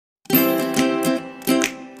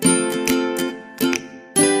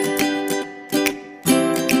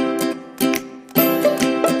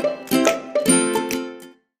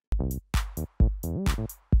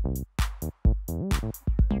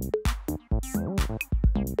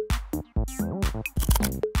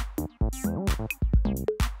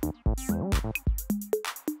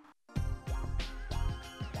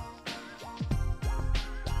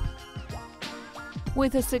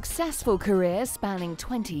With a successful career spanning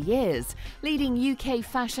 20 years, leading UK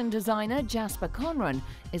fashion designer Jasper Conran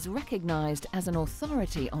is recognised as an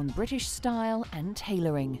authority on British style and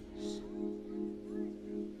tailoring.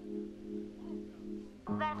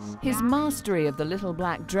 His mastery of the little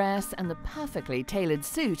black dress and the perfectly tailored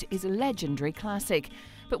suit is a legendary classic,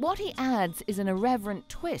 but what he adds is an irreverent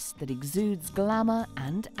twist that exudes glamour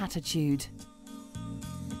and attitude.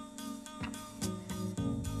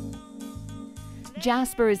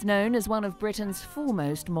 Jasper is known as one of Britain's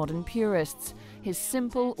foremost modern purists. His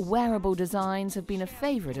simple, wearable designs have been a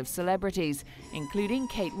favourite of celebrities, including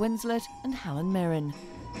Kate Winslet and Helen Mirren.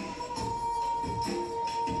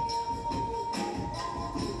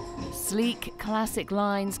 Sleek, classic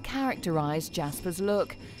lines characterise Jasper's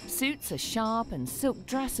look. Suits are sharp and silk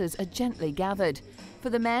dresses are gently gathered.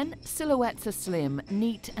 For the men, silhouettes are slim,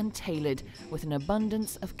 neat and tailored, with an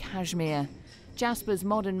abundance of cashmere. Jasper's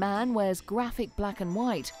modern man wears graphic black and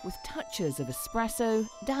white with touches of espresso,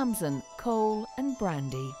 damson, coal and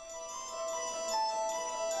brandy.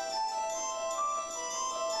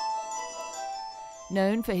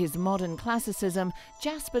 Known for his modern classicism,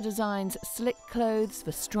 Jasper designs slick clothes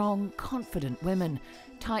for strong, confident women.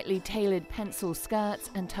 Tightly tailored pencil skirts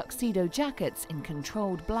and tuxedo jackets in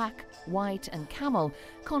controlled black, white and camel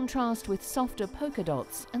contrast with softer polka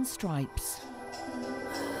dots and stripes.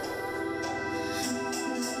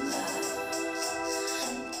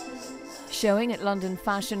 Showing at London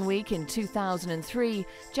Fashion Week in 2003,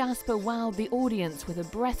 Jasper wowed the audience with a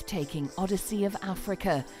breathtaking odyssey of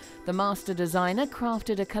Africa. The master designer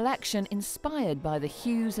crafted a collection inspired by the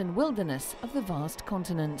hues and wilderness of the vast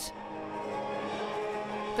continent.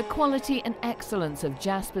 The quality and excellence of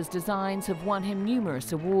Jasper's designs have won him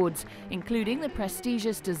numerous awards, including the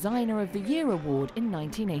prestigious Designer of the Year award in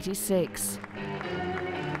 1986.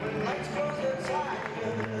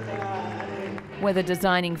 Whether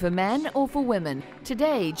designing for men or for women,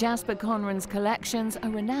 today Jasper Conran's collections are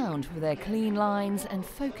renowned for their clean lines and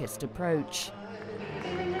focused approach.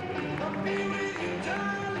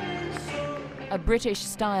 A British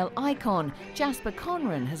style icon, Jasper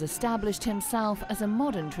Conran has established himself as a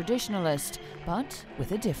modern traditionalist, but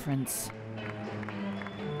with a difference.